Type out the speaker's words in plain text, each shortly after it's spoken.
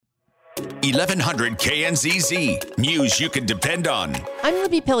1100 KNZZ. News you can depend on. I'm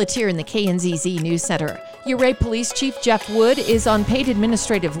Libby Pelletier in the KNZZ News Center. Ouray Police Chief Jeff Wood is on paid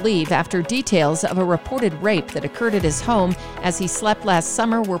administrative leave after details of a reported rape that occurred at his home as he slept last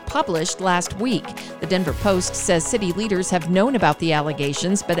summer were published last week. The Denver Post says city leaders have known about the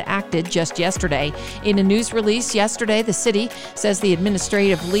allegations but acted just yesterday. In a news release yesterday, the city says the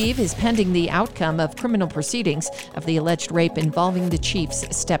administrative leave is pending the outcome of criminal proceedings of the alleged rape involving the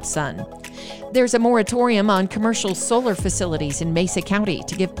chief's stepson. There's a moratorium on commercial solar facilities in Mesa County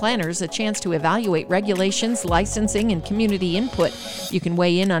to give planners a chance to evaluate regulations, licensing, and community input. You can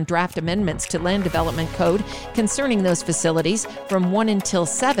weigh in on draft amendments to Land Development Code concerning those facilities from 1 until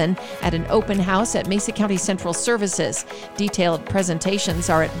 7 at an open house at Mesa County Central Services. Detailed presentations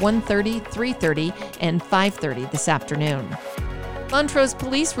are at 1:30, 3:30, and 5:30 this afternoon. Montrose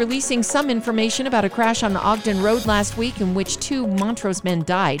police releasing some information about a crash on Ogden Road last week in which 2 Montrose men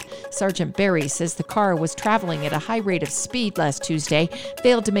died. Sergeant Barry says the car was traveling at a high rate of speed last Tuesday,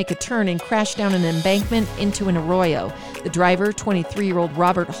 failed to make a turn and crashed down an embankment into an arroyo. The driver, 23-year-old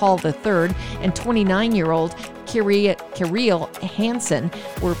Robert Hall III, and 29-year-old Kirill Hansen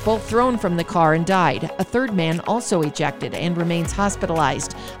were both thrown from the car and died. A third man also ejected and remains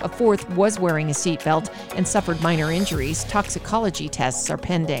hospitalized. A fourth was wearing a seatbelt and suffered minor injuries. Toxicology tests are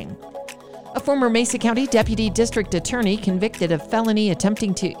pending. A former Mesa County Deputy District Attorney convicted of felony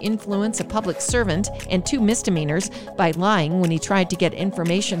attempting to influence a public servant and 2 misdemeanors by lying when he tried to get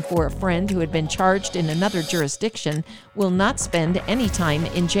information for a friend who had been charged in another jurisdiction will not spend any time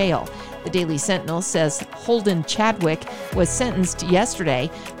in jail. The Daily Sentinel says Holden Chadwick was sentenced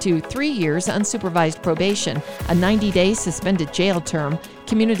yesterday to 3 years unsupervised probation, a 90-day suspended jail term,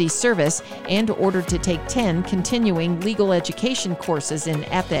 community service, and ordered to take 10 continuing legal education courses in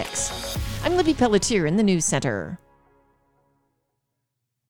ethics. I'm Libby Pelletier in the News Center.